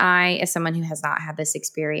 how can I, as someone who has not had this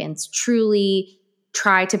experience, truly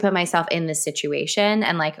try to put myself in this situation,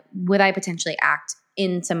 and like, would I potentially act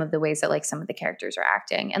in some of the ways that like some of the characters are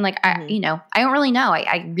acting? And like, I don't really know.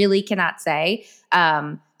 I really cannot say. So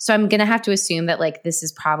I'm going to have to assume that like, this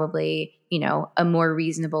is probably, a more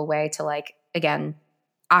reasonable way to like, again,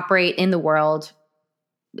 operate in the world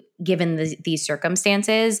given these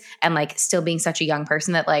circumstances, and like still being such a young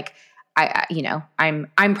person that like,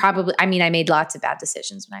 I'm probably, I made lots of bad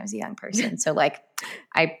decisions when I was a young person. So like,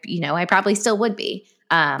 I probably still would be.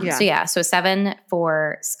 So 7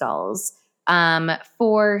 for skulls.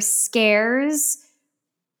 For scares,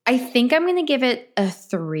 I think I'm going to give it a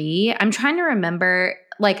 3. I'm trying to remember,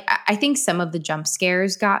 like, I think some of the jump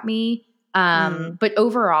scares got me. But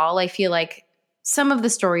overall, I feel like some of the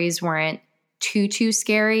stories weren't too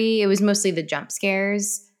scary. It was mostly the jump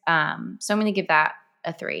scares. So I'm going to give that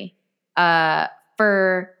a 3.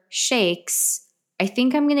 For shakes, I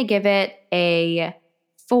think I'm going to give it a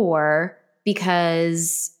 4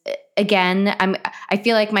 because, again, I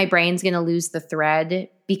feel like my brain's going to lose the thread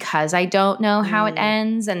because I don't know how it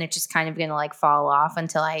ends, and it's just kind of going to like fall off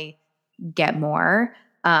until I get more.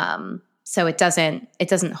 So it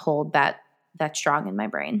doesn't hold that strong in my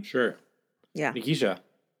brain. Sure. Yeah. Nikisha.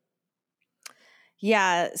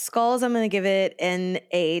 Yeah, Skulls, I'm going to give it an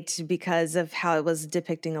 8 because of how it was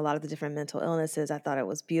depicting a lot of the different mental illnesses. I thought it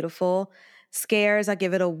was beautiful. Scares, I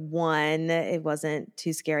give it a 1. It wasn't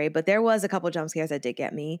too scary, but there was a couple jump scares that did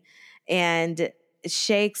get me. And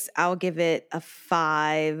shakes, I'll give it a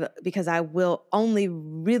 5 because I will only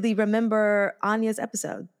really remember Anya's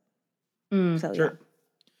episode. So, sure.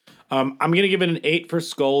 Yeah. I'm going to give it an 8 for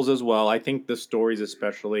Skulls as well. I think the stories,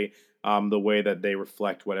 especially the way that they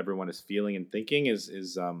reflect what everyone is feeling and thinking,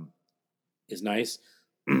 is nice.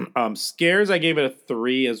 Scares, I gave it a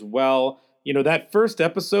 3 as well. That first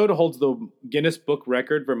episode holds the Guinness Book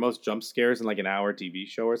record for most jump scares in like an hour TV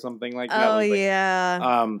show or something like that. Oh,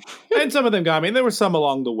 yeah. And some of them got me. And there were some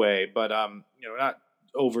along the way, but not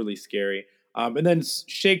overly scary. And then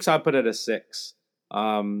Shakes, I put at a 6.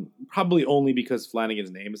 Probably only because Flanagan's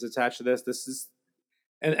name is attached to this. This is,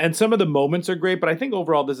 and some of the moments are great, but I think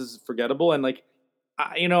overall this is forgettable. And like,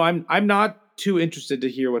 I'm not too interested to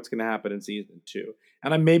hear what's going to happen in season 2.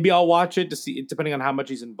 And maybe I'll watch it to see, depending on how much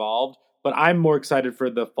he's involved. But I'm more excited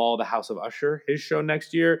for the Fall of the House of Usher, his show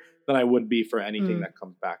next year, than I would be for anything that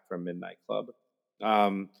comes back from Midnight Club.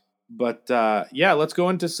 Let's go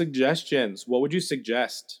into suggestions. What would you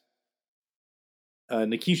suggest?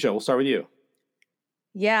 Nikisha, we'll start with you.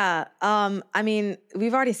 Yeah.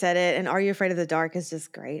 We've already said it, and Are You Afraid of the Dark is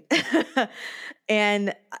just great.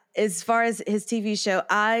 And as far as his TV show,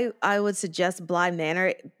 I would suggest Bly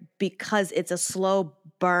Manor because it's a slow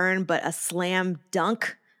burn, but a slam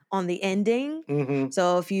dunk on the ending. Mm-hmm.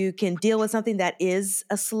 So if you can deal with something that is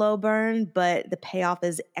a slow burn, but the payoff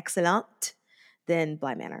is excellent, then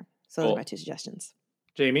Bly Manor. So those are my 2 suggestions.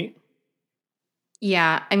 Jamie?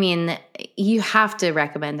 Yeah, you have to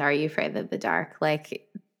recommend Are You Afraid of the Dark? But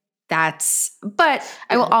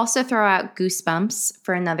I will also throw out Goosebumps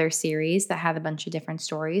for another series that had a bunch of different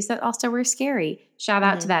stories that also were scary. Shout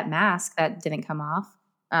out to that mask that didn't come off.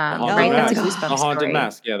 That's a Goosebumps A haunted story.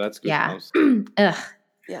 Mask. Yeah, that's Goosebumps. Yeah. Ugh.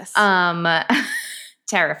 Yes.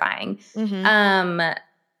 Terrifying. Mm-hmm.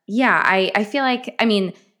 I feel like,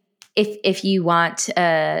 if you want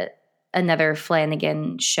another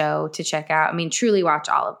Flanagan show to check out, truly watch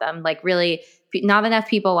all of them. Like, really, not enough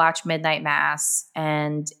people watch Midnight Mass,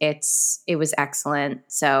 and it was excellent.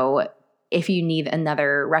 So if you need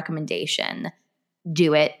another recommendation,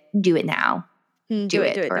 do it now. Do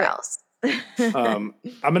it or else. I'm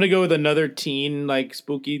gonna go with another teen like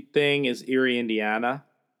spooky thing is Erie, Indiana.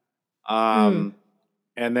 And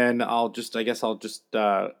then I'll just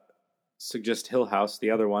suggest Hill House,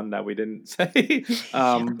 the other one that we didn't say.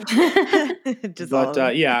 But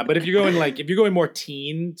if you're going more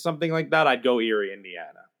teen, something like that, I'd go Erie,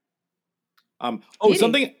 Indiana.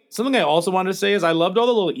 Something I also wanted to say is I loved all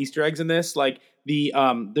the little Easter eggs in this, like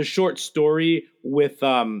the short story with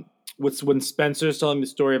when Spencer's telling the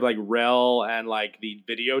story of like Rel and like the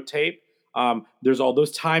videotape. There's all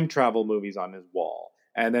those time travel movies on his wall.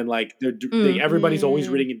 And then like everybody's always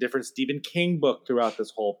reading a different Stephen King book throughout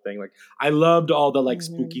this whole thing. Like I loved all the like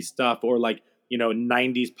spooky stuff or like,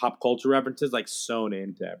 90s pop culture references like sewn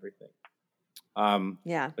into everything. But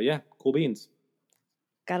yeah, cool beans.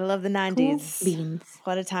 Gotta love the 90s. Cool beans.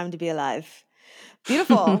 What a time to be alive.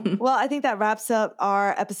 Beautiful. Well, I think that wraps up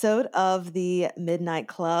our episode of the Midnight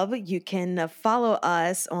Club. You can follow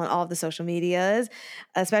us on all of the social medias,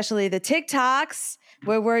 especially the TikToks,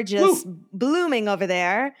 where we're just blooming over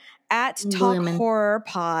there at Talk Horror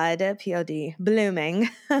Pod, P-O-D, blooming.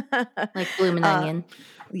 Like blooming onion.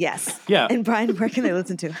 Yes. Yeah. And Brian, where can they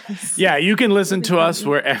listen to us? Yeah, you can listen to us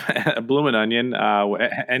where Bloomin' Onion,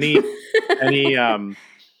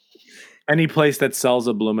 any place that sells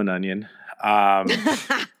a Bloomin' Onion. Why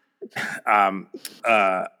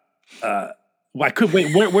can't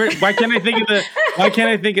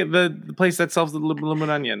I think of the place that sells the Bloomin'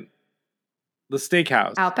 Onion? The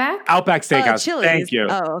steakhouse. Outback? Outback Steakhouse. Chili's. Thank you.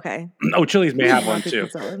 Oh, okay. Oh, Chili's may have one too.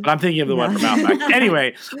 But I'm thinking of the one from Outback.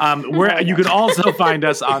 Anyway, you can also find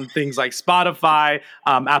us on things like Spotify,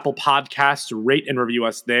 Apple Podcasts. Rate and review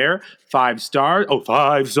us there. 5 stars. Oh,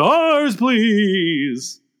 5 stars,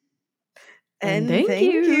 please. And thank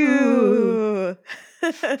you.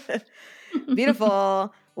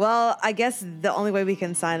 Beautiful. Well, I guess the only way we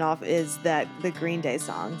can sign off is the Green Day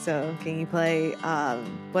song. So can you play,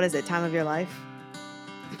 what is it, Time of Your Life?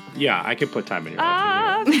 Yeah, I could put Time in Your Life.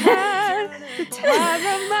 I've had the time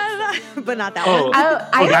of my life. But not that one.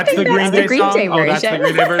 I that's think the Green Day Green song? Day version. Oh, that's the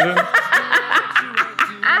Green Day version?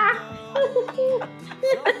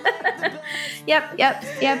 Yep. That's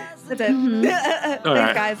it. All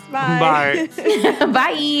Thanks, right. guys. Bye. Bye.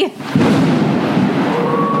 Bye.